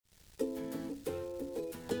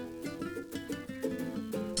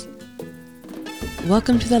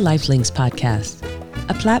Welcome to the Lifelinks podcast,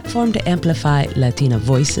 a platform to amplify Latina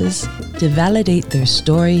voices, to validate their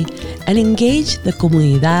story, and engage the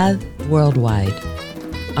comunidad worldwide.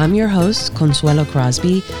 I'm your host, Consuelo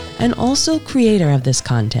Crosby, and also creator of this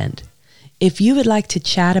content. If you would like to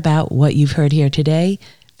chat about what you've heard here today,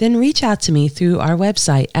 then reach out to me through our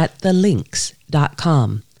website at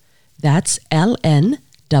thelinks.com. That's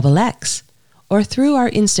LNXX, or through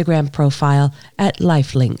our Instagram profile at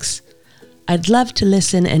Lifelinks. I'd love to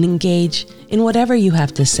listen and engage in whatever you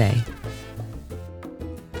have to say.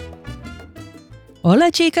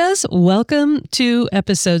 Hola, chicas. Welcome to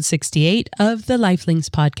episode 68 of the Lifelinks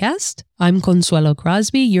podcast. I'm Consuelo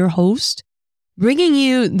Crosby, your host, bringing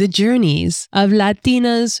you the journeys of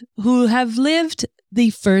Latinas who have lived the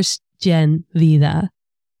first-gen vida,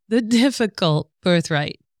 the difficult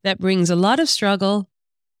birthright that brings a lot of struggle,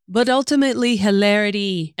 but ultimately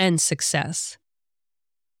hilarity and success.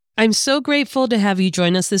 I'm so grateful to have you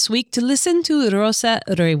join us this week to listen to Rosa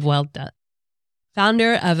Revuelta,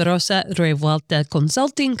 founder of Rosa Revuelta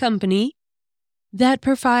Consulting Company that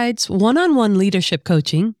provides one-on-one leadership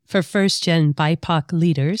coaching for first-gen BIPOC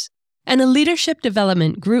leaders and a leadership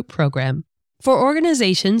development group program for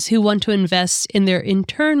organizations who want to invest in their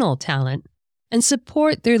internal talent and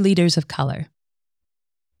support their leaders of color.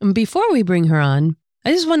 And before we bring her on,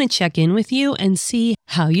 I just want to check in with you and see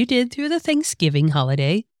how you did through the Thanksgiving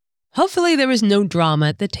holiday. Hopefully there was no drama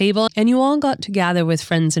at the table and you all got to gather with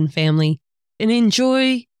friends and family and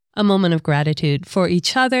enjoy a moment of gratitude for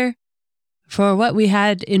each other, for what we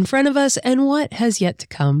had in front of us and what has yet to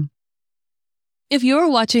come. If you're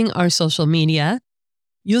watching our social media,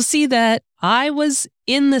 you'll see that I was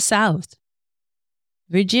in the South.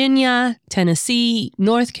 Virginia, Tennessee,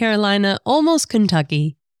 North Carolina, almost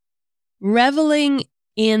Kentucky, reveling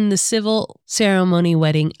in the civil ceremony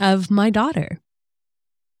wedding of my daughter.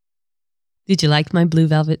 Did you like my blue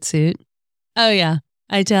velvet suit? Oh yeah,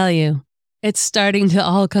 I tell you, it's starting to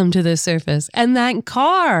all come to the surface. And that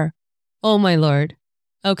car, oh my Lord.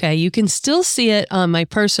 Okay, you can still see it on my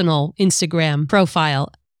personal Instagram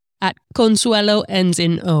profile at Consuelo ends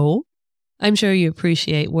in O. I'm sure you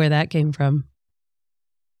appreciate where that came from.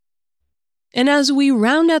 And as we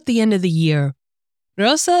round out the end of the year,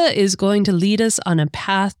 Rosa is going to lead us on a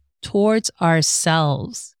path towards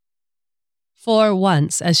ourselves. For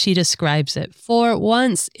once, as she describes it, for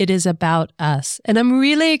once it is about us. And I'm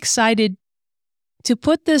really excited to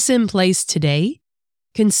put this in place today,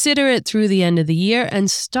 consider it through the end of the year,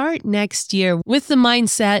 and start next year with the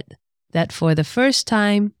mindset that for the first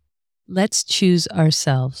time, let's choose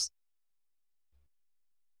ourselves.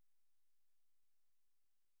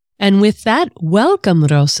 And with that, welcome,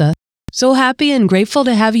 Rosa. So happy and grateful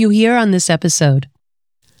to have you here on this episode.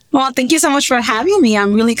 Well, thank you so much for having me.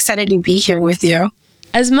 I'm really excited to be here with you.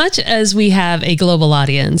 As much as we have a global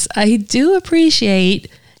audience, I do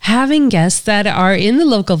appreciate having guests that are in the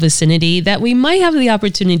local vicinity that we might have the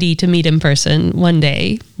opportunity to meet in person one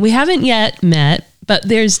day. We haven't yet met, but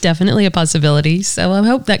there's definitely a possibility. So I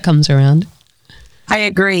hope that comes around. I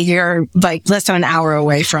agree. You're like less than an hour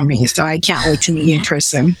away from me, so I can't wait to meet you in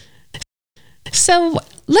person. So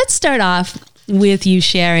let's start off with you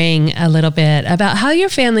sharing a little bit about how your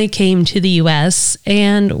family came to the U.S.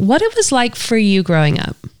 and what it was like for you growing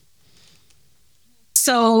up.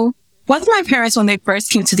 So both of my parents, when they first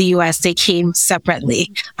came to the U.S., they came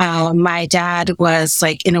separately. My dad was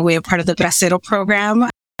like, in a way, a part of the Bracero program.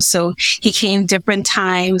 So he came different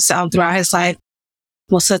times throughout his life.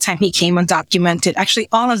 Most of the time he came undocumented. Actually,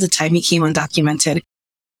 all of the time he came undocumented.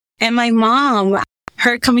 And my mom,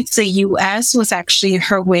 her coming to the U.S. was actually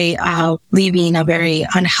her way of leaving a very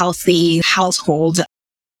unhealthy household.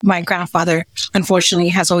 My grandfather, unfortunately,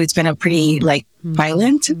 has always been a pretty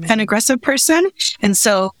violent and aggressive person. And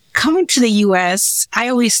so coming to the U.S., I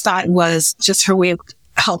always thought was just her way of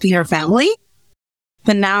helping her family.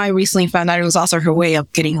 But now I recently found out it was also her way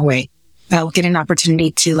of getting away, getting an opportunity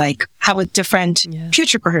to have a different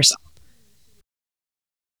future for herself.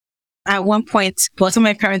 At one point, both of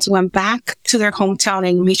my parents went back to their hometown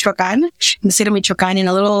in Michoacan, in the state of Michoacan, in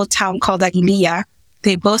a little town called Aguililla.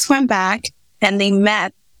 They both went back and they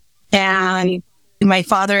met. And my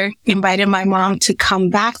father invited my mom to come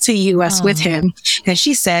back to the U.S. with him. And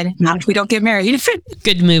she said, not if we don't get married.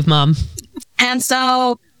 Good move, Mom. And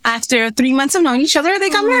so after 3 months of knowing each other, they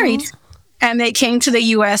got married. And they came to the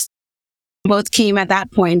U.S. Both came at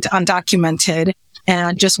that point undocumented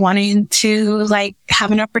and just wanting to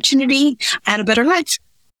have an opportunity and a better life.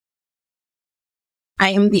 I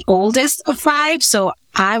am the oldest of 5, so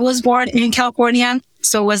I was born in California.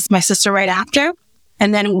 So was my sister right after.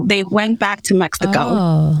 And then they went back to Mexico.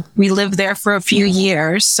 Oh. We lived there for a few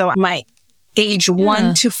years. So my age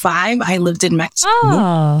 1 to 5, I lived in Mexico.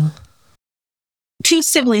 Oh. 2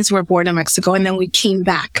 siblings were born in Mexico, and then we came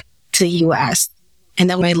back to the U.S. And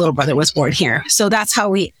then my little brother was born here. So that's how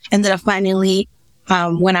we ended up finally,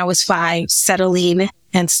 when I was 5, settling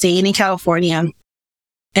and staying in California.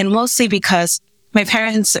 And mostly because my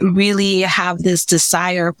parents really have this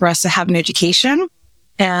desire for us to have an education.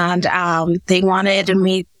 And they wanted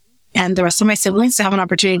me and the rest of my siblings to have an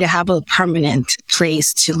opportunity to have a permanent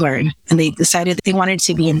place to learn. And they decided they wanted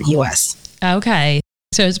to be in the U.S. Okay.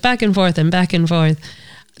 So it's back and forth and back and forth.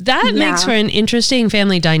 That makes for an interesting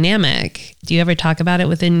family dynamic. Do you ever talk about it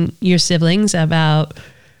within your siblings about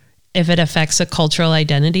if it affects a cultural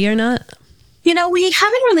identity or not? You know, we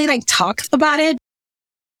haven't really talked about it.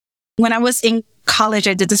 When I was in college,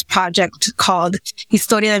 I did this project called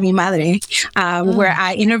Historia de mi Madre, where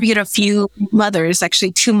I interviewed a few mothers,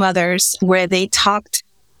 actually 2 mothers, where they talked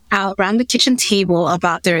around the kitchen table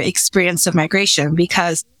about their experience of migration.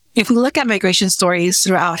 Because if we look at migration stories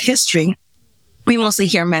throughout history, we mostly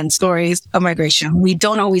hear men's stories of migration. We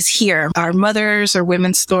don't always hear our mothers or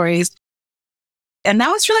women's stories. And that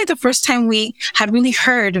was really the first time we had really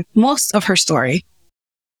heard most of her story.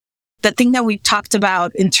 The thing that we talked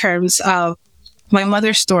about in terms of my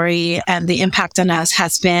mother's story and the impact on us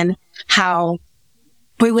has been how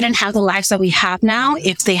we wouldn't have the lives that we have now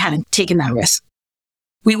if they hadn't taken that risk.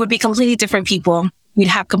 We would be completely different people. We'd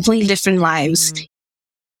have completely different lives.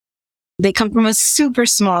 They come from a super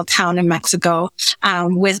small town in Mexico,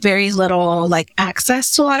 with very little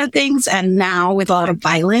access to a lot of things. And now with a lot of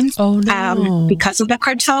violence, because of the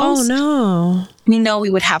cartels, we know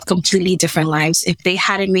we would have completely different lives if they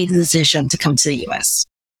hadn't made the decision to come to the U.S.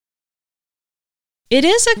 It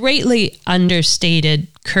is a greatly understated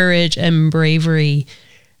courage and bravery,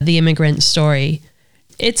 the immigrant story.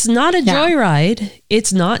 It's not a joyride.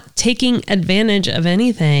 It's not taking advantage of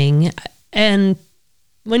anything. And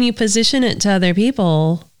when you position it to other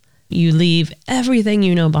people, you leave everything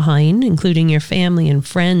you know behind, including your family and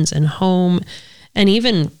friends and home and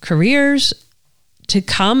even careers, to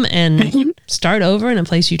come and start over in a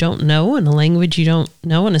place you don't know, in a language you don't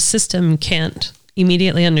know, in a system you can't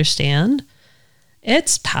immediately understand.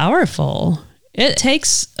 It's powerful. It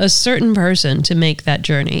takes a certain person to make that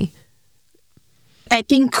journey. I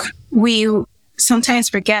think we sometimes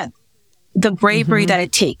forget the bravery that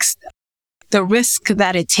it takes, the risk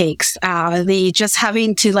that it takes, the just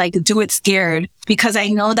having to do it scared, because I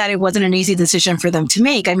know that it wasn't an easy decision for them to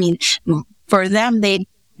make. I mean, for them, they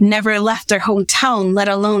never left their hometown, let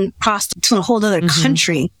alone crossed to a whole other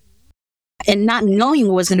country. And not knowing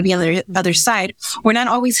what was going to be on the other side, or not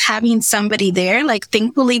always having somebody there.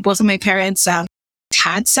 Thankfully, both of my parents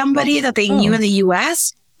had somebody that they knew in the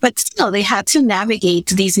U.S., but still they had to navigate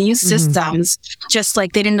these new systems. Just they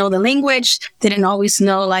didn't know the language. They didn't always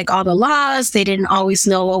know all the laws. They didn't always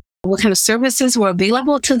know what kind of services were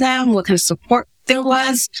available to them, what kind of support there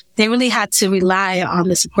was. They really had to rely on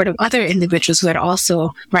the support of other individuals who had also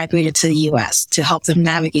migrated to the U.S. to help them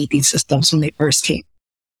navigate these systems when they first came.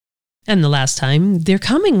 And the last time, they're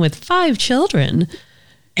coming with 5 children.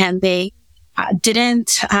 And they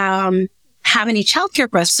didn't have any childcare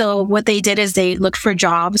for us. So what they did is they looked for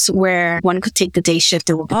jobs where one could take the day shift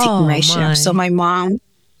and one could take the night shift. So my mom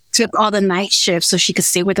took all the night shifts so she could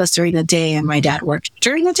stay with us during the day, and my dad worked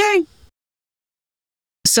during the day.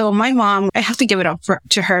 So my mom, I have to give it up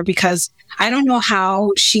to her, because I don't know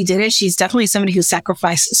how she did it. She's definitely somebody who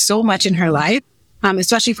sacrificed so much in her life,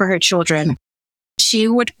 especially for her children. She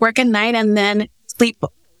would work at night and then sleep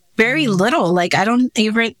very little. I don't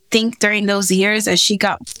even think during those years that she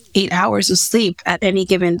got 8 hours of sleep at any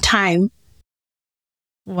given time.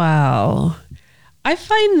 Wow. I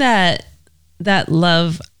find that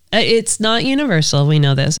love, it's not universal. We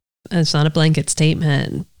know this. It's not a blanket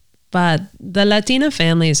statement. But the Latina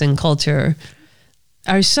families and culture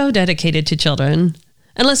are so dedicated to children,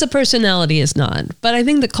 unless the personality is not. But I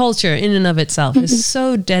think the culture in and of itself is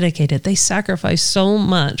so dedicated. They sacrifice so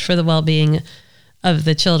much for the well-being of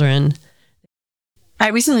the children. I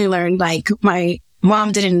recently learned my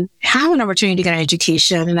mom didn't have an opportunity to get an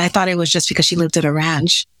education, and I thought it was just because she lived at a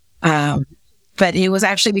ranch. But it was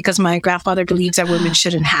actually because my grandfather believes that women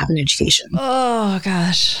shouldn't have an education. Oh,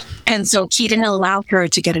 gosh. And so he didn't allow her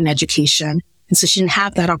to get an education. And so she didn't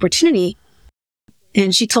have that opportunity.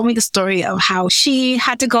 And she told me the story of how she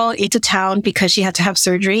had to go into town because she had to have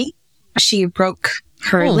surgery. She broke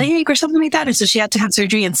her leg or something like that. And so she had to have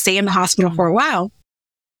surgery and stay in the hospital for a while.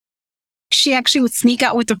 She actually would sneak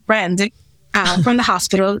out with a friend from the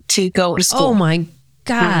hospital to go to school. Oh, my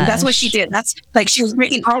gosh. That's what she did. That's she was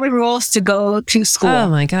breaking all the rules to go to school. Oh,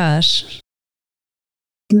 my gosh.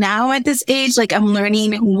 now at this age, like I'm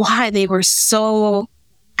learning why they were so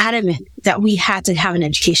adamant that we had to have an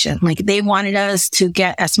education. Like they wanted us to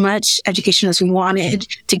get as much education as we wanted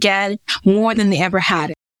to get, more than they ever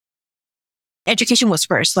had. Education was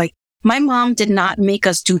first. Like my mom did not make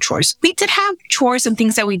us do chores. We did have chores and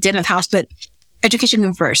things that we did in the house, but education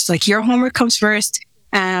came first. Like your homework comes first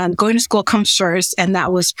and going to school comes first. And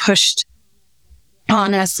that was pushed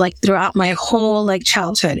on us like throughout my whole like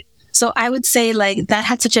childhood. So I would say like that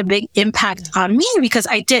had such a big impact on me because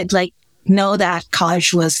I did like know that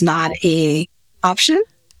college was not a option.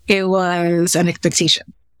 It was an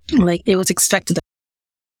expectation. Like it was expected.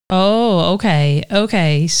 Oh, okay.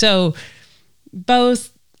 Okay. So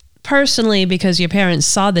both personally, because your parents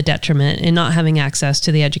saw the detriment in not having access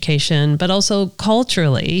to the education, but also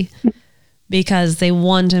culturally, because they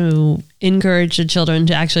want to encourage the children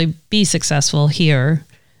to actually be successful here,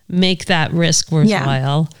 make that risk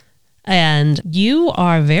worthwhile. Yeah. And you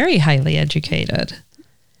are very highly educated.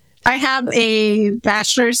 I have a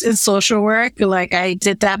bachelor's in social work. Like I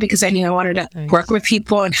did that because I knew I wanted to work with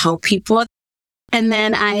people and help people. And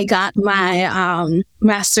then I got my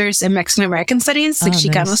master's in Mexican American Studies, like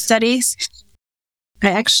Chicano Studies.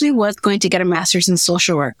 I actually was going to get a master's in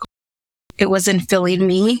social work. It wasn't filling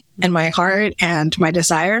me and my heart and my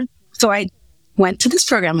desire. So I went to this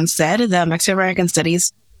program instead, the Mexican American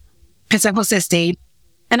Studies at San Jose State.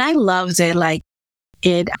 And I loved it. Like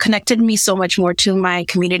it connected me so much more to my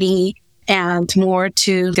community and more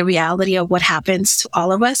to the reality of what happens to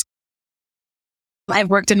all of us. I've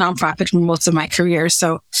worked in nonprofit for most of my career,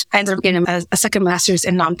 so I ended up getting a second master's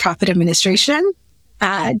in nonprofit administration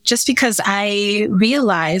just because I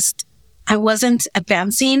realized I wasn't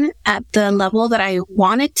advancing at the level that I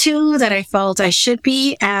wanted to, that I felt I should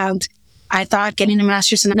be. And I thought getting a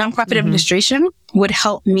master's in nonprofit administration would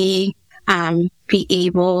help me be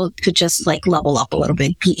able to just like level up a little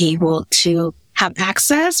bit, be able to have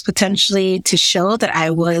access potentially to show that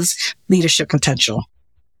I was leadership potential.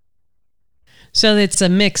 So it's a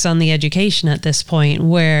mix on the education at this point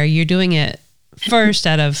where you're doing it first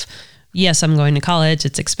out of, yes, I'm going to college.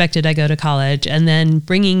 It's expected I go to college. And then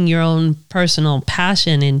bringing your own personal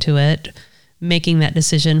passion into it, making that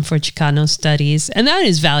decision for Chicano studies. And that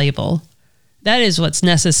is valuable. That is what's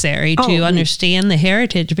necessary to understand the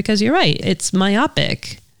heritage, because you're right. It's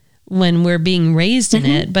myopic when we're being raised in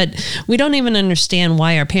it, but we don't even understand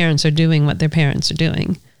why our parents are doing what their parents are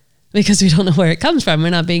doing. Because we don't know where it comes from.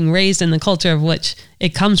 We're not being raised in the culture of which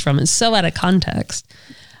it comes from. It's so out of context.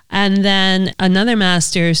 And then another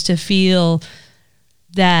master's to feel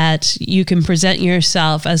that you can present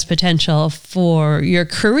yourself as potential for your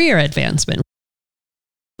career advancement.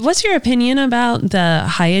 What's your opinion about the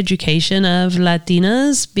high education of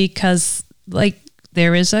Latinas? Because like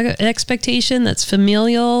there is an expectation that's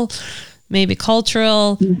familial, maybe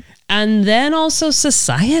cultural, and then also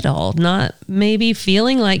societal, not maybe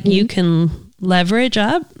feeling like you can leverage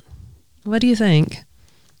up. What do you think?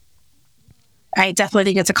 I definitely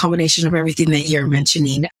think it's a combination of everything that you're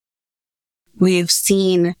mentioning. We've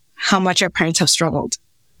seen how much our parents have struggled.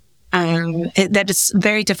 That it's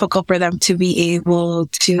very difficult for them to be able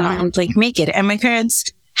to like make it. And my parents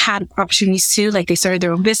had opportunities too, like they started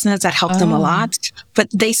their own business that helped them a lot, but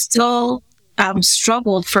they still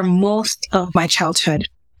struggled for most of my childhood.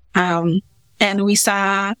 And we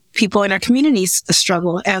saw people in our communities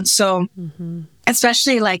struggle. And so,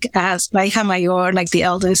 especially like as la hija mayor, like the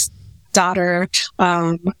eldest daughter,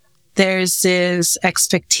 there's this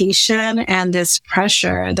expectation and this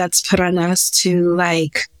pressure that's put on us to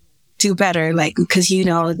like do better. Like, because, you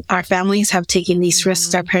know, our families have taken these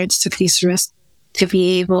risks. Our parents took these risks to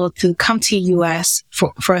be able to come to US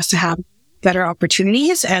for us to have better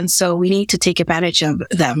opportunities. And so we need to take advantage of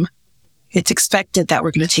them. It's expected that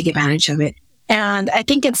we're going to take advantage of it. And I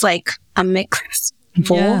think it's like a mix. I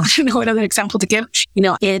don't know what other example to give. You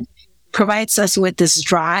know, it provides us with this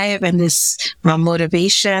drive and this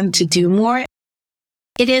motivation to do more.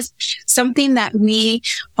 It is something that we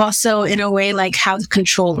also, in a way, like have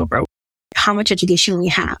control over how much education we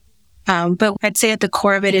have. But I'd say at the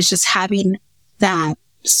core of it is just having that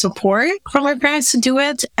support from our parents to do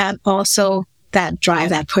it, and also that drive,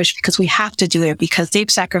 that push, because we have to do it because they've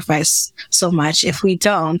sacrificed so much. If we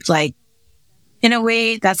don't, like, in a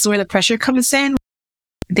way, that's where the pressure comes in.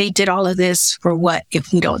 They did all of this for what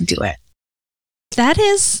if we don't do it? That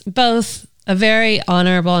is both a very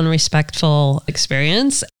honorable and respectful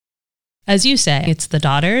experience. As you say, it's the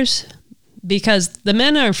daughters, because the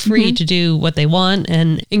men are free to do what they want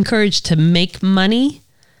and encouraged to make money.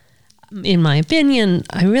 In my opinion,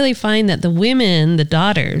 I really find that the women, the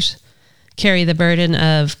daughters, carry the burden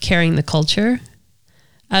of carrying the culture,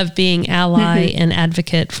 of being ally and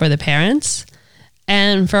advocate for the parents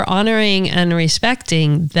and for honoring and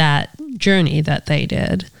respecting that journey that they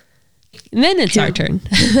did. And then it's our turn.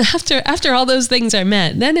 After all those things are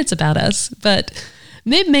met, then it's about us. But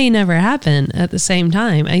it may never happen at the same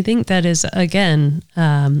time. I think that is, again,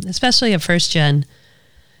 especially a first gen,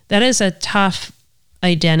 that is a tough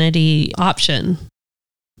identity option.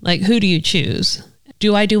 Like, who do you choose?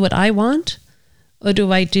 Do I do what I want or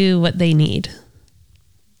do I do what they need?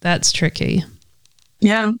 That's tricky.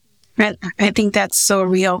 Yeah, I think that's so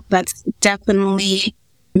real. That's definitely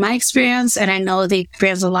my experience. And I know the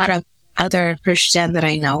experience of a lot of other first gen that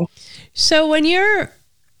I know. So when you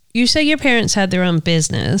say your parents had their own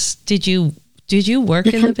business, did you work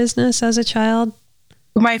in the business as a child?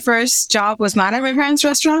 My first job was not at my parents'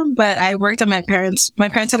 restaurant, but I worked at my parents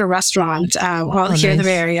had a restaurant here in the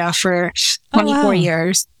Bay Area for 24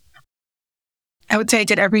 years. I would say I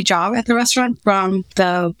did every job at the restaurant, from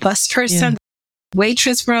the bus person,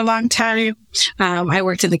 waitress for a long time. I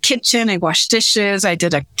worked in the kitchen. I washed dishes. I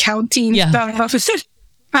did accounting stuff.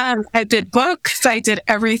 I did books. I did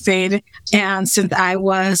everything. And since I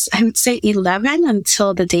was, I would say 11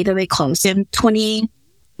 until the day that they closed in 2019.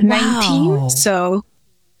 Wow. So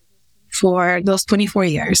for those 24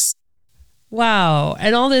 years. Wow.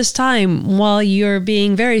 And all this time while you're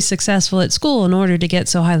being very successful at school in order to get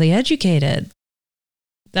so highly educated.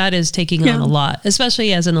 That is taking on a lot,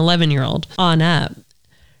 especially as an 11-year-old on app.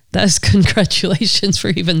 That's congratulations for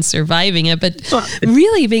even surviving it, but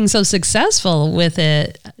really being so successful with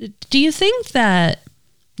it. Do you think that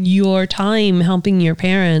your time helping your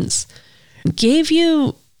parents gave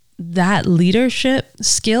you that leadership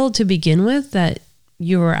skill to begin with that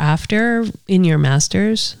you were after in your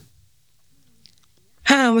master's?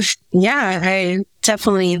 I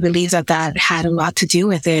definitely believe that had a lot to do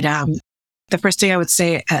with it. The first thing I would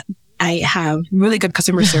say, I have really good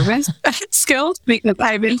customer service skills because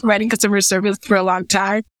I've been providing customer service for a long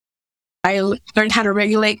time. I learned how to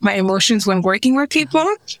regulate my emotions when working with people,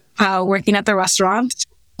 working at the restaurant.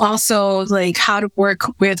 Also, like how to work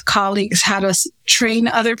with colleagues, how to train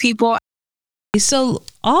other people. So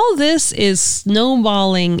all this is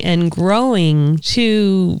snowballing and growing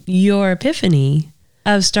to your epiphany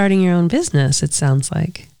of starting your own business, it sounds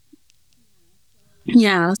like.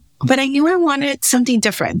 Yeah. But I knew I wanted something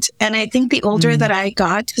different. And I think the older that I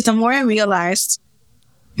got, the more I realized,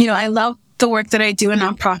 I love the work that I do in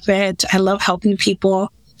nonprofit. I love helping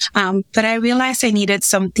people. But I realized I needed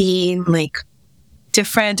something like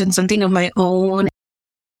different and something of my own.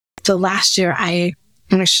 So last year I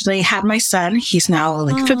actually had my son. He's now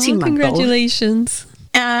like 15 months old. Congratulations.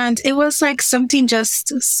 And it was like something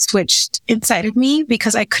just switched inside of me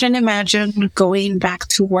because I couldn't imagine going back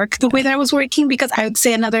to work the way that I was working, because I would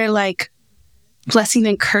say another like blessing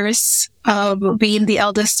and curse of being the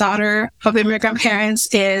eldest daughter of immigrant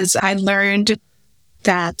parents is I learned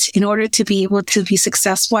that in order to be able to be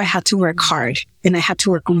successful, I had to work hard, and I had to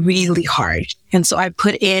work really hard. And so I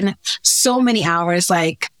put in so many hours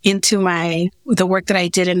like into the work that I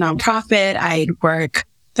did in nonprofit. I'd work.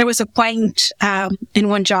 There was a point in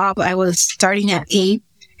one job, I was starting at 8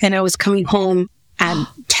 and I was coming home at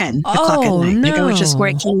 10 o'clock at night. No. Like I was just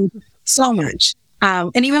working so much.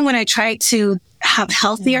 And even when I tried to have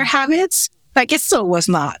healthier habits, like it still was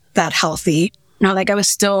not that healthy. Like I was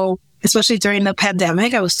still, especially during the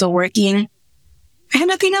pandemic, I was still working. I had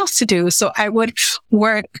nothing else to do. So I would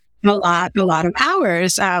work a lot of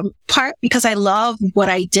hours, part because I love what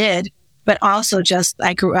I did. But also just,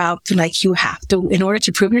 I grew up like you have to, in order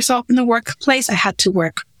to prove yourself in the workplace, I had to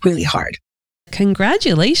work really hard.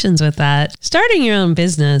 Congratulations with that. Starting your own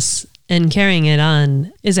business and carrying it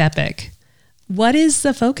on is epic. What is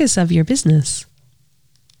the focus of your business?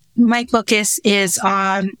 My focus is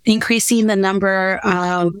on increasing the number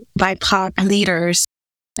of BIPOC leaders.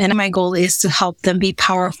 And my goal is to help them be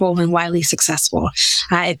powerful and widely successful.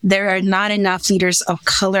 There are not enough leaders of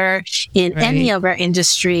color in any of our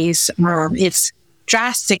industries. It's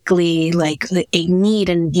drastically like a need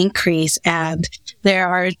and increase. And there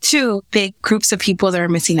are two big groups of people that are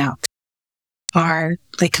missing out. Our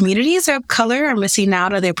communities of color are missing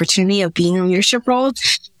out on the opportunity of being in leadership roles.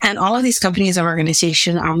 And all of these companies and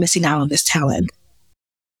organizations are missing out on this talent.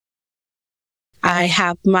 I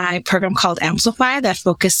have my program called Amplify that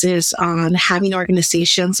focuses on having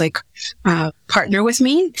organizations partner with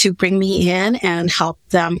me to bring me in and help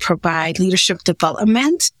them provide leadership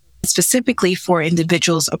development specifically for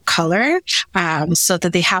individuals of color, so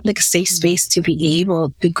that they have a safe space to be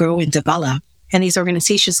able to grow and develop. And these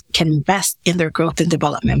organizations can invest in their growth and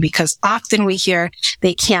development, because often we hear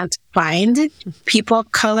they can't find people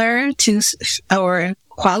of color or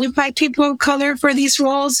qualified people of color for these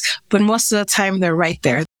roles, but most of the time they're right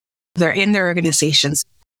there. They're in their organizations.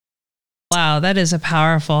 Wow, that is a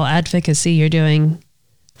powerful advocacy you're doing.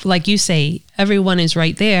 Like you say, everyone is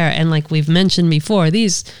right there. And like we've mentioned before,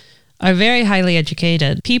 these are very highly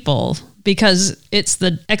educated people because it's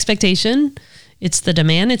the expectation, it's the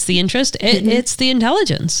demand, it's the interest, it's the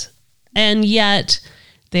intelligence. And yet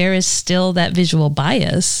there is still that visual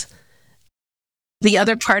bias. The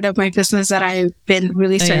other part of my business that I've been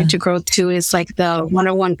really starting to grow to is like the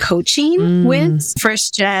one-on-one coaching with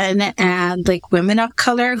first gen and like women of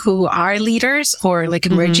color who are leaders or like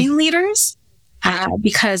emerging leaders.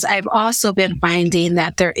 Because I've also been finding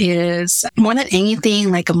that there is more than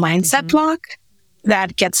anything like a mindset block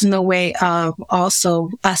that gets in the way of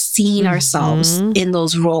also us seeing ourselves in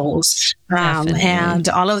those roles. And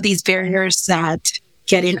all of these barriers that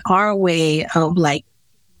get in our way of like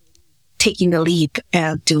taking the leap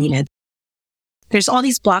and doing it. There's all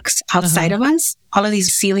these blocks outside of us, all of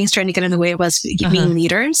these ceilings trying to get in the way of us being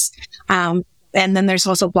leaders. And then there's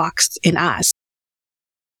also blocks in us.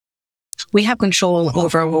 We have control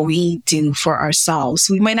over what we do for ourselves.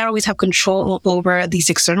 We might not always have control over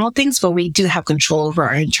these external things, but we do have control over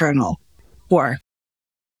our internal work.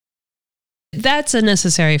 That's a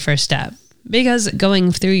necessary first step because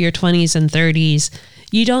going through your 20s and 30s,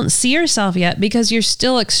 you don't see yourself yet because you're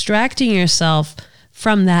still extracting yourself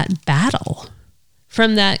from that battle,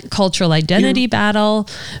 from that cultural identity battle,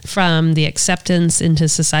 from the acceptance into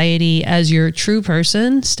society as your true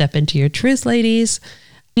person. Step into your truth, ladies.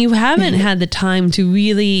 You haven't had the time to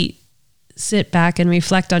really sit back and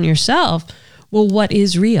reflect on yourself. Well, what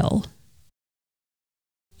is real?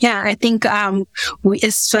 Yeah, I think we,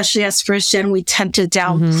 especially as first gen, we tend to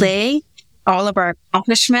downplay all of our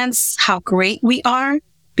accomplishments, how great we are,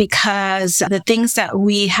 because the things that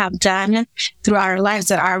we have done throughout our lives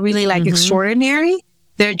that are really like extraordinary,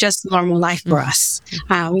 they're just normal life for us.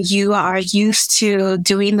 You are used to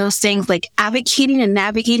doing those things like advocating and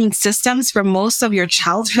navigating systems for most of your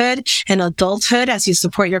childhood and adulthood as you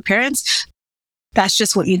support your parents. That's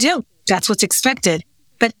just what you do. That's what's expected.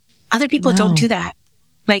 But other people don't do that.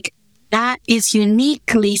 Like that is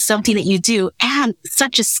uniquely something that you do and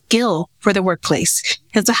such a skill for the workplace.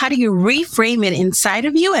 And so how do you reframe it inside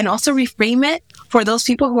of you and also reframe it for those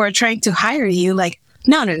people who are trying to hire you? Like,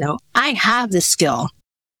 no, I have this skill.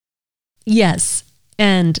 Yes.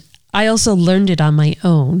 And I also learned it on my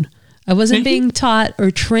own. I wasn't being taught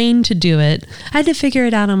or trained to do it. I had to figure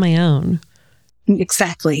it out on my own.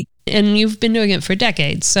 Exactly. And you've been doing it for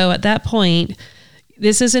decades. So at that point,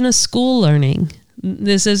 this isn't a school learning.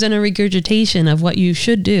 This isn't a regurgitation of what you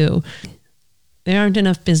should do. There aren't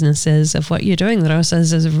enough businesses of what you're doing. That also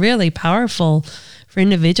is really powerful for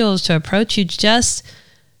individuals to approach you just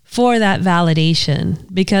for that validation.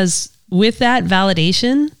 Because with that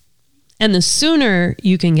validation, and the sooner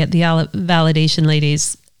you can get the validation,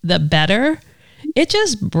 ladies, the better. It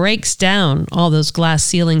just breaks down all those glass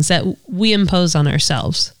ceilings that we impose on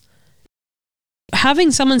ourselves.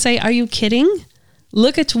 Having someone say, "Are you kidding?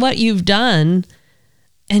 Look at what you've done."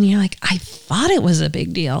 And you're like, I thought it was a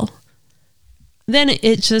big deal. Then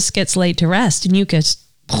it just gets laid to rest and you just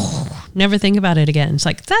never think about it again. It's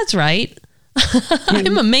like, that's right.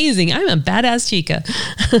 I'm amazing. I'm a badass chica.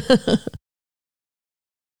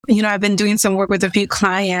 You know, I've been doing some work with a few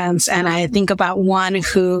clients and I think about one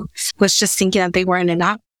who was just thinking that they weren't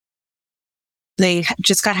enough. They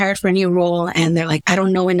just got hired for a new role and they're like, I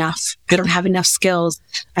don't know enough. I don't have enough skills.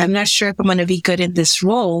 I'm not sure if I'm going to be good in this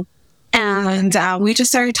role. And we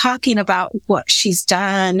just started talking about what she's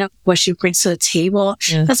done, what she brings to the table.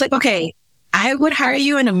 I was like, okay, I would hire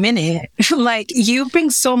you in a minute. Like, you bring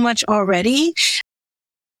so much already.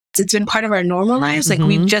 It's been part of our normal lives. Like,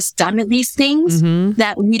 we've just done these things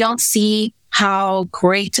that we don't see how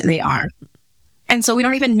great they are. And so we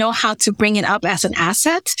don't even know how to bring it up as an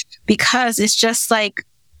asset because it's just like,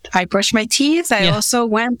 I brushed my teeth. I also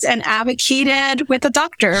went and advocated with a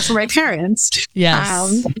doctor for my parents.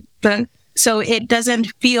 Yes. So it doesn't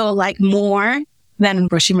feel like more than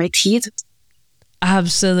brushing my teeth.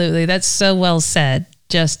 Absolutely. That's so well said.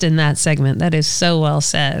 Just in that segment, that is so well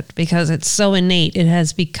said because it's so innate. It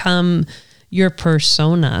has become your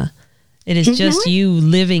persona. It is just you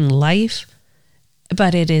living life,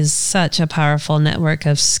 but it is such a powerful network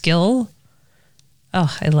of skill.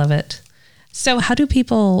 Oh, I love it. So how do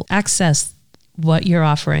people access what you're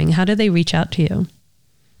offering? How do they reach out to you?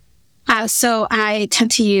 So I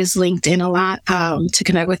tend to use LinkedIn a lot to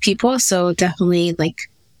connect with people. So definitely, like,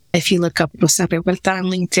 if you look up Rosa Revuelta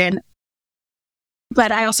on LinkedIn.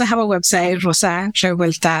 But I also have a website,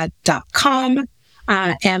 rosarevuelta.com,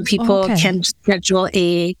 and people can schedule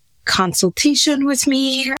a consultation with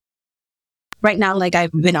me. Right now, like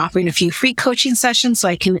I've been offering a few free coaching sessions so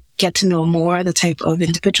I can get to know more the type of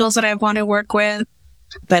individuals that I want to work with.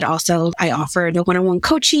 But also I offer the one-on-one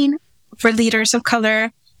coaching for leaders of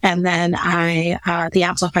color. And then the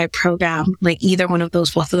Amplify program, like either one of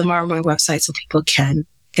those, both of them are on my website so people can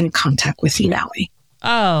get in contact with me that way.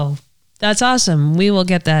 Oh, that's awesome. We will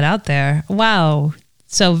get that out there. Wow.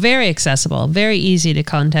 So very accessible, very easy to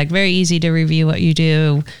contact, very easy to review what you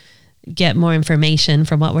do, get more information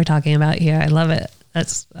from what we're talking about here. I love it.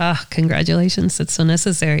 That's, congratulations. That's so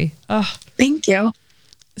necessary. Oh, thank you.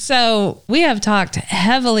 So we have talked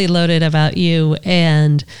heavily loaded about you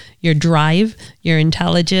and your drive, your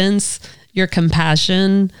intelligence, your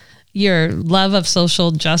compassion, your love of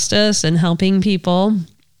social justice and helping people,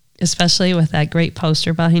 especially with that great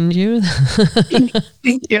poster behind you.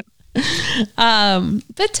 Thank you.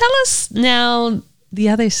 But tell us now the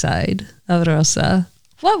other side of Rosa.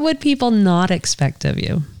 What would people not expect of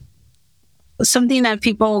you? Something that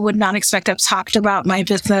people would not expect. I've talked about my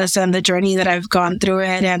business and the journey that I've gone through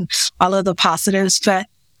it and all of the positives, but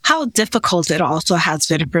how difficult it also has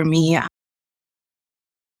been for me.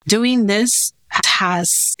 Doing this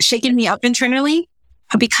has shaken me up internally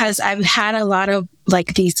because I've had a lot of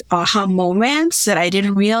like these aha moments that I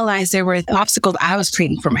didn't realize there were obstacles I was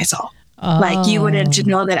creating for myself. Like you wouldn't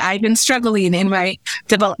know that I've been struggling in my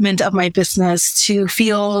development of my business to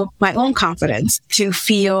feel my own confidence, to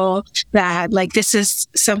feel that like this is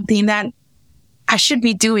something that I should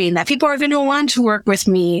be doing, that people are going to want to work with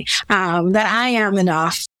me, that I am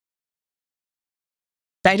enough.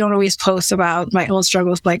 I don't always post about my own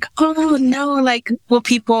struggles like, oh no, like will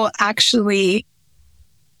people actually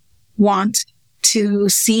want to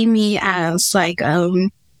see me as like,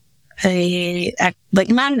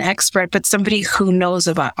 not an expert, but somebody who knows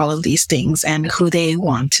about all of these things and who they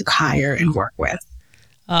want to hire and work with.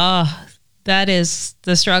 That is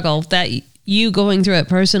the struggle that you going through it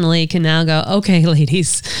personally can now go, okay,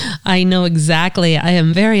 ladies, I know exactly. I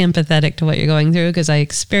am very empathetic to what you're going through because I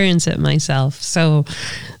experience it myself. So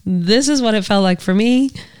this is what it felt like for me.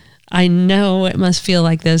 I know it must feel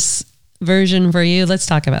like this version for you. Let's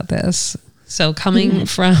talk about this. So coming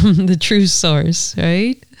from the true source,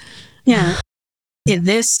 right? Yeah. In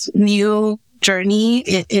this new journey,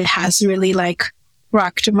 it has really like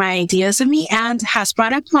rocked my ideas of me and has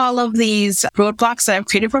brought up all of these roadblocks that I've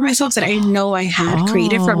created for myself that I know I had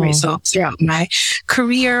created for myself throughout my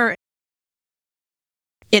career.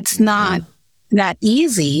 It's not that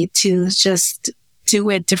easy to just do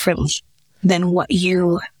it differently than what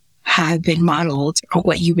you have been modeled or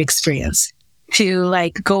what you've experienced. To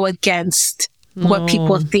like go against what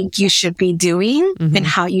people think you should be doing and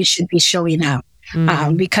how you should be showing up.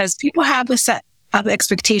 Because people have a set of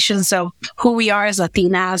expectations of who we are as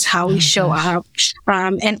Latinas, how we show up.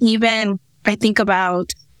 And even I think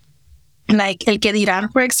about like El Que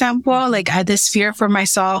Dirán, for example, like I had this fear for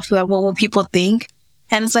myself that what will people think?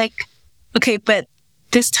 And it's like, okay, but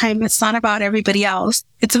this time it's not about everybody else.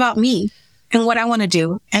 It's about me and what I want to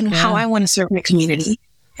do and how I want to serve my community.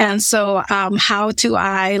 And so how do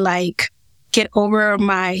I like get over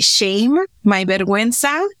my shame, my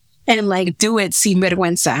vergüenza, and like do it sin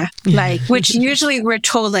vergüenza, like, which usually we're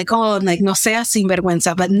told like, oh, like no seas sin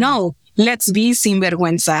vergüenza, but no, let's be sin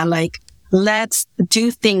vergüenza. Like, let's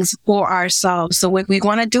do things for ourselves. So when we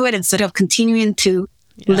want to do it instead of continuing to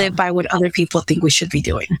live by what other people think we should be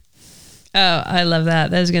doing. Oh, I love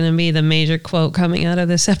that. That's going to be the major quote coming out of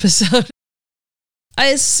this episode.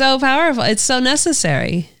 It's so powerful. It's so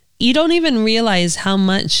necessary. You don't even realize how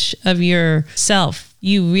much of yourself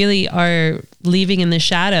you really are leaving in the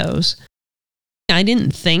shadows. I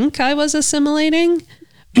didn't think I was assimilating,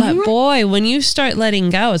 but boy, when you start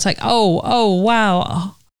letting go, it's like, oh,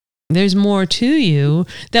 wow. There's more to you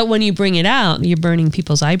that when you bring it out, you're burning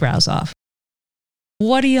people's eyebrows off.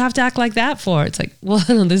 What do you have to act like that for? It's like, well,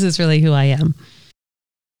 this is really who I am.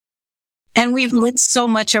 And we've lived so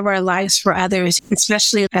much of our lives for others,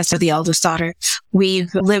 especially as the eldest daughter. We've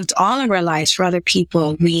lived all of our lives for other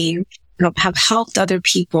people. We have helped other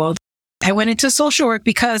people. I went into social work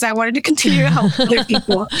because I wanted to continue to help other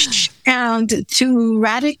people. And to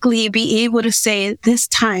radically be able to say, this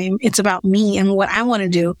time it's about me and what I want to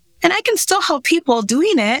do. And I can still help people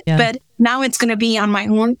doing it, but now it's going to be on my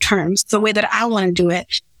own terms, the way that I want to do it.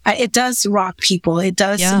 It does rock people. It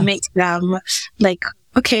does make them like,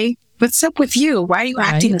 okay, what's up with you? Why are you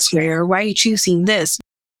acting this way? Or why are you choosing this?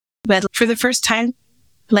 But for the first time,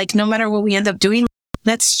 like no matter what we end up doing,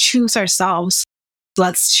 let's choose ourselves.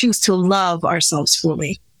 Let's choose to love ourselves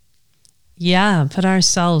fully. Yeah, put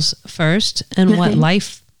ourselves first and what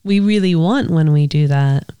life we really want when we do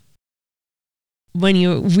that. when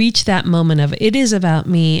you reach that moment of it is about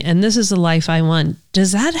me and this is the life I want,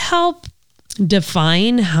 does that help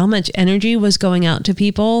define how much energy was going out to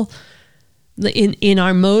people in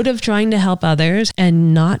our mode of trying to help others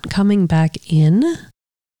and not coming back in?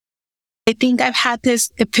 I think I've had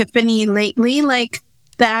this epiphany lately, like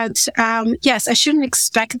that, yes, I shouldn't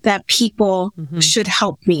expect that people should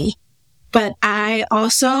help me, but I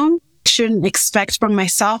also shouldn't expect from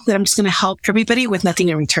myself that I'm just going to help everybody with nothing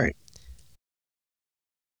in return.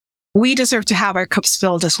 We deserve to have our cups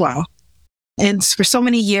filled as well. And for so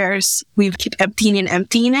many years, we've kept emptying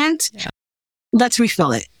it. Yeah. Let's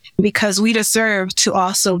refill it because we deserve to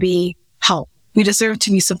also be helped. We deserve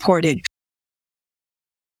to be supported.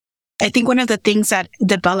 I think one of the things that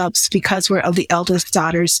develops because we're of the eldest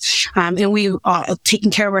daughters, and we are taking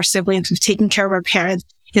care of our siblings, we've taken care of our parents,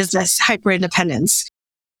 is this hyper independence.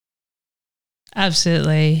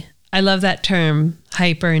 Absolutely. I love that term,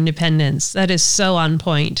 hyper independence. That is so on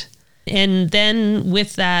point. And then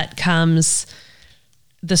with that comes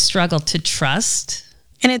the struggle to trust.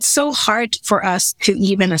 And it's so hard for us to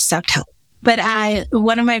even accept help. But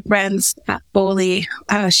one of my friends, Boli,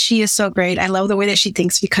 she is so great. I love the way that she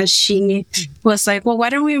thinks because she was like, well, why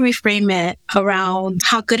don't we reframe it around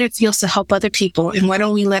how good it feels to help other people? And why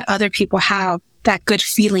don't we let other people have that good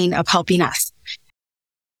feeling of helping us?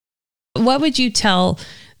 What would you tell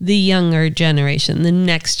the younger generation, the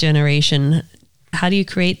next generation? How do you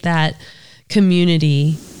create that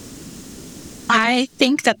community? I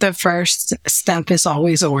think that the first step is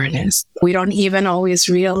always awareness. We don't even always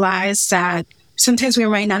realize that sometimes we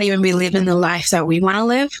might not even be living the life that we want to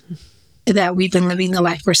live, that we've been living the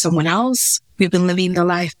life for someone else. We've been living the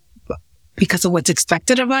life because of what's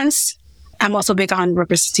expected of us. I'm also big on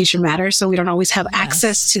representation matters, so we don't always have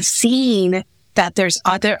access to seeing that there's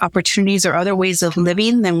other opportunities or other ways of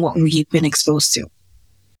living than what we've been exposed to.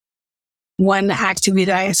 One activity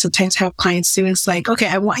that I sometimes have clients do is like, okay,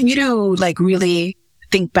 I want you to like really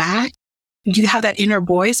think back. You have that inner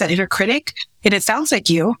voice, that inner critic, and it sounds like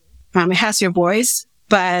you. It has your voice,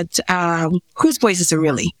 but whose voice is it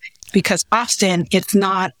really? Because often it's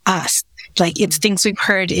not us. Like it's things we've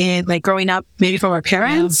heard in like growing up, maybe from our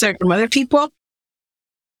parents or from other people.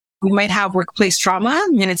 We might have workplace trauma,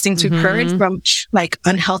 and it's things we've heard from like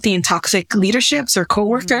unhealthy and toxic leaderships or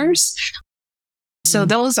coworkers. So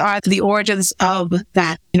those are the origins of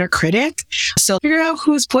that inner critic. So figure out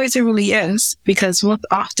whose voice it really is, because most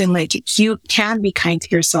often, like, you can be kind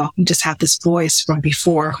to yourself. You just have this voice from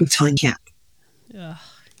before who's telling you.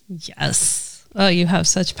 Yes. Oh, you have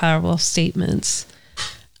such powerful statements.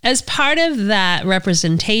 As part of that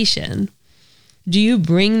representation, do you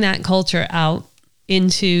bring that culture out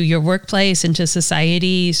into your workplace, into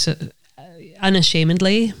society, so,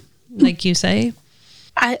 unashamedly, like you say?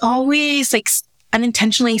 I always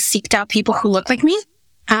unintentionally seeked out people who look like me.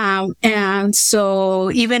 And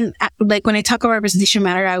so even like when I talk about representation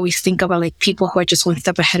matter, I always think about like people who are just one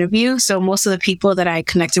step ahead of you. So most of the people that I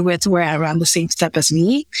connected with were around the same step as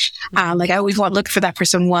me. Like I always look for that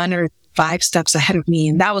person 1 or 5 steps ahead of me.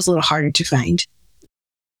 And that was a little harder to find.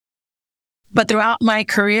 But throughout my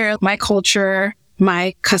career, my culture,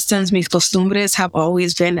 my customs, mis costumbres have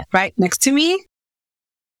always been right next to me.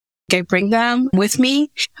 I bring them with me,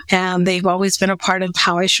 and they've always been a part of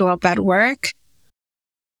how I show up at work.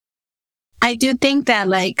 I do think that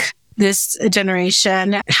like this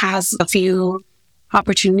generation has a few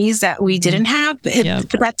opportunities that we didn't have.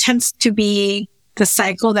 That tends to be the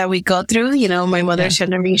cycle that we go through. You know, my mother's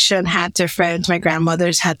generation had different, my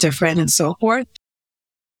grandmother's had different, and so forth.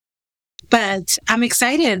 But I'm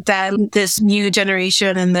excited that this new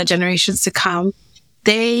generation and the generations to come,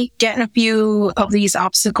 they get a few of these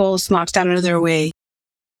obstacles knocked out of their way.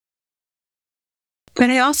 But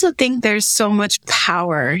I also think there's so much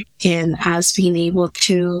power in us being able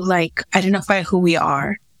to like identify who we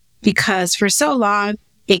are, because for so long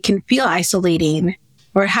it can feel isolating,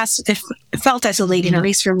 or it felt isolating, at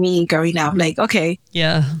least for me growing up. Like, okay,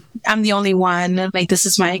 I'm the only one. Like, this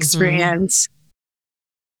is my experience.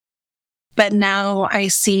 But now I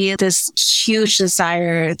see this huge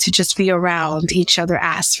desire to just be around each other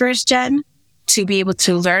as first gen, to be able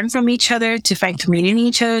to learn from each other, to find community in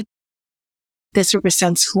each other. This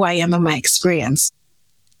represents who I am and my experience.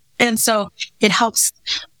 And so it helps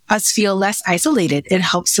us feel less isolated. It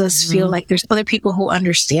helps us feel like there's other people who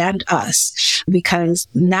understand us, because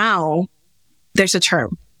now there's a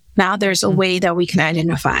term. Now there's a way that we can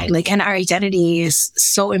identify, and our identity is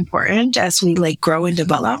so important as we grow and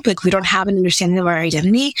develop. Like, we don't have an understanding of our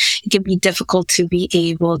identity. It can be difficult to be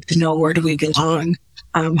able to know, where do we belong?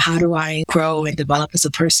 How do I grow and develop as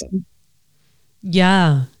a person?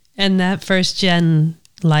 Yeah. And that first gen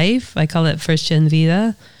life. I call it First Gen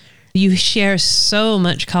Vida. You share so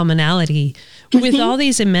much commonality with all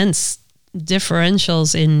these immense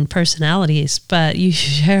differentials in personalities, but you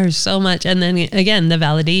share so much. And then again, the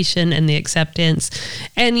validation and the acceptance,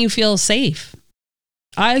 and you feel safe.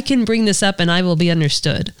 I can bring this up and I will be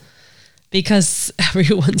understood because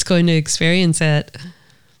everyone's going to experience it.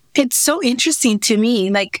 It's so interesting to me,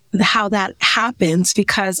 like how that happens,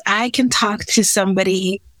 because I can talk to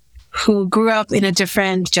somebody who grew up in a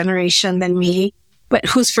different generation than me, but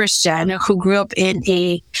who's first gen, who grew up in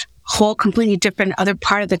a whole completely different other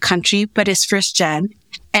part of the country, but is first gen.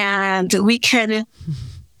 And we can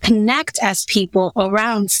connect as people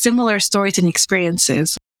around similar stories and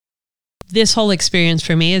experiences. This whole experience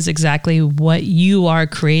for me is exactly what you are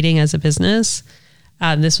creating as a business.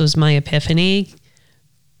 This was my epiphany,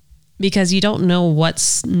 because you don't know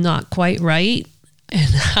what's not quite right and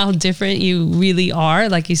how different you really are.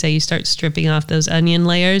 Like you say, you start stripping off those onion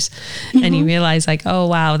layers and you realize like, oh,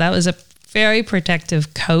 wow, that was a very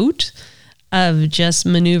protective coat of just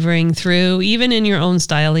maneuvering through, even in your own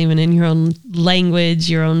style, even in your own language,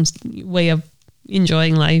 your own way of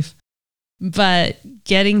enjoying life. But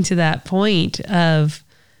getting to that point of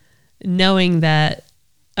knowing that,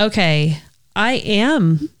 okay, I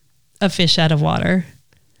am a fish out of water.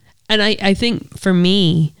 And I think for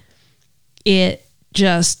me, it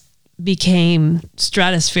just became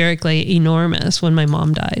stratospherically enormous when my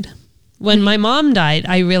mom died. When my mom died,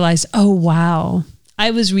 I realized, oh, wow,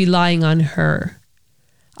 I was relying on her.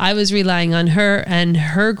 I was relying on her and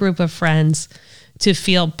her group of friends to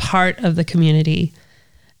feel part of the community.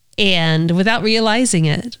 And without realizing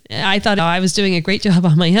it, I thought I was doing a great job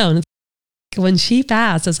on my own. When she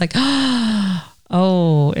passed, it's like,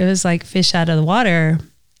 oh, it was like fish out of the water.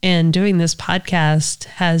 And doing this podcast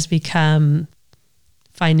has become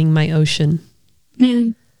finding my ocean.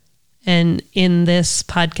 Mm. And in this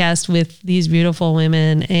podcast with these beautiful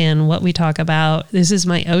women and what we talk about, this is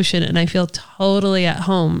my ocean and I feel totally at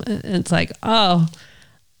home. It's like, oh,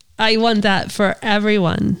 I want that for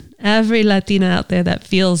everyone, every Latina out there that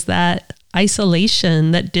feels that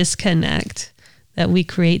isolation, that disconnect, that we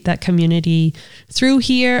create that community through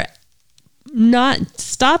here. Not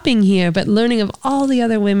stopping here, but learning of all the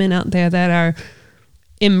other women out there that are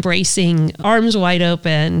embracing, arms wide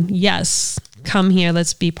open. Yes, come here.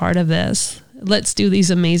 Let's be part of this. Let's do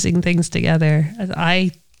these amazing things together.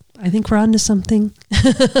 I think we're onto something.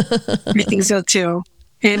 I think so too.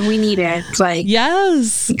 And we need it. Like,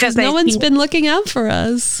 yes, because no one's been looking out for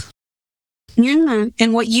us. Yeah.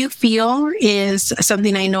 And what you feel is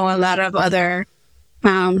something I know a lot of other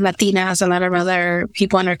Latinas, a lot of other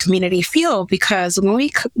people in our community feel, because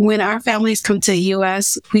when our families come to the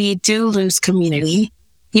U.S., we do lose community,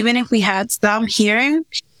 even if we had some here.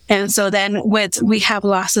 And so then we have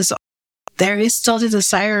losses, there is still the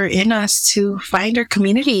desire in us to find our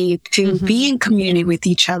community, to be in community with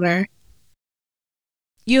each other.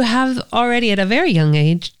 You have already at a very young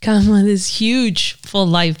age come with this huge full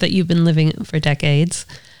life that you've been living for decades.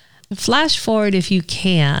 Flash forward if you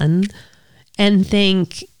can, and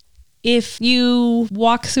think, if you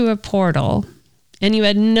walk through a portal and you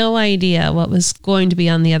had no idea what was going to be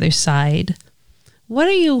on the other side, what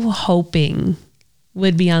are you hoping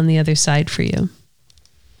would be on the other side for you?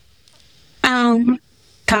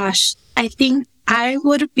 Gosh, I think I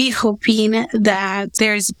would be hoping that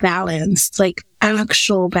there's balance, like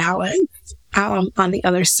actual balance on the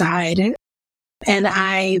other side. And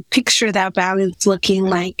I picture that balance looking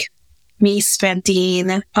like me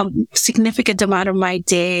spending a significant amount of my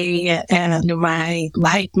day and my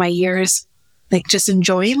life, my years, like just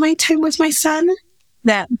enjoying my time with my son.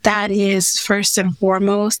 That is first and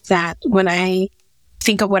foremost, that when I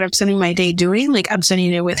think of what I'm spending my day doing, like I'm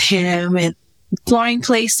spending it with him and exploring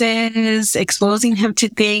places, exposing him to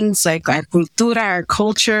things like our cultura, our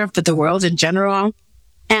culture, but the world in general.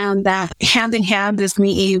 And that hand in hand is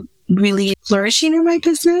me really flourishing in my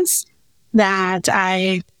business, that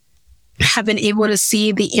I have been able to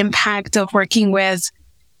see the impact of working with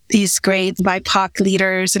these great BIPOC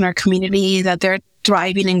leaders in our community, that they're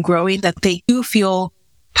thriving and growing, that they do feel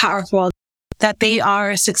powerful, that they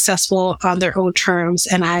are successful on their own terms.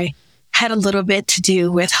 And I had a little bit to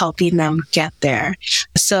do with helping them get there,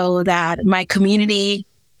 so that my community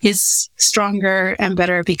is stronger and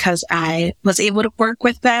better because I was able to work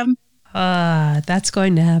with them. That's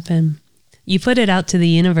going to happen. You put it out to the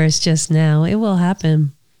universe just now. It will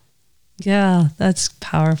happen. Yeah, that's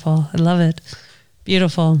powerful. I love it.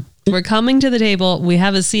 Beautiful. We're coming to the table. We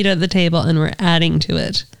have a seat at the table and we're adding to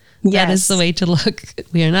it. Yes. That is the way to look.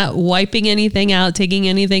 We are not wiping anything out, taking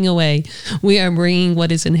anything away. We are bringing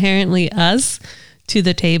what is inherently us to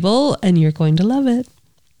the table, and you're going to love it.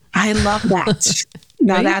 I love that.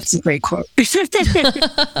 Now Right? that's a great quote.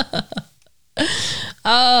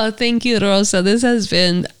 Oh, thank you, Rosa. This has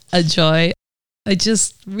been a joy. I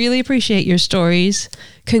just really appreciate your stories.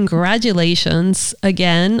 Congratulations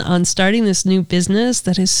again on starting this new business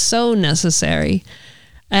that is so necessary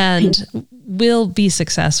and will be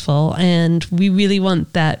successful. And we really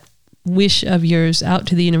want that wish of yours out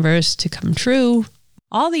to the universe to come true.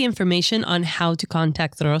 All the information on how to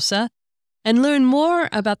contact Rosa and learn more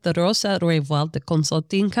about the Rosa Revuelta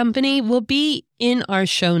Consulting Company will be in our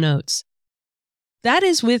show notes. That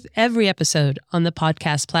is with every episode on the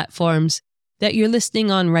podcast platforms that you're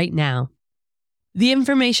listening on right now. The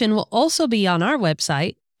information will also be on our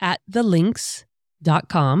website at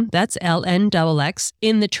thelinks.com, that's LNXX,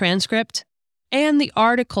 in the transcript and the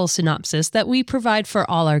article synopsis that we provide for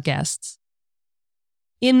all our guests.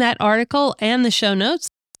 In that article and the show notes,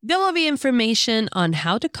 there will be information on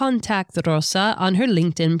how to contact Rosa on her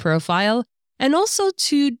LinkedIn profile and also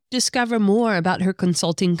to discover more about her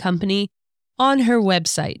consulting company on her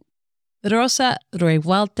website,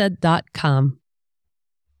 rosarevuelta.com.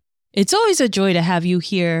 It's always a joy to have you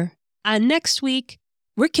here. And next week,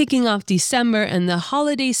 we're kicking off December and the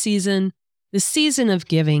holiday season, the season of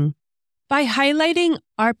giving, by highlighting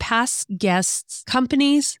our past guests'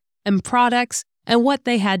 companies and products and what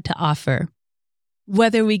they had to offer.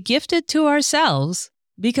 Whether we gifted to ourselves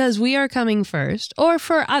because we are coming first, or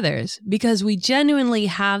for others because we genuinely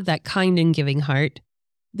have that kind and giving heart,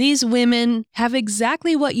 these women have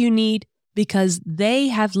exactly what you need because they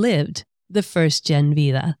have lived the first gen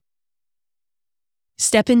vida.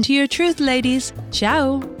 Step into your truth, ladies.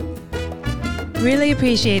 Ciao. Really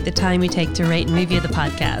appreciate the time you take to rate and review the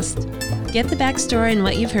podcast. Get the backstory and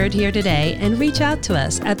what you've heard here today and reach out to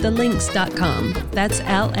us at thelinks.com. That's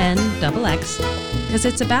LNXX. Because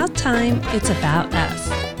it's about time, it's about us.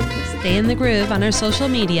 Stay in the groove on our social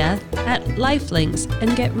media at Lifelinks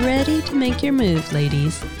and get ready to make your move,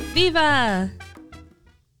 ladies. Viva!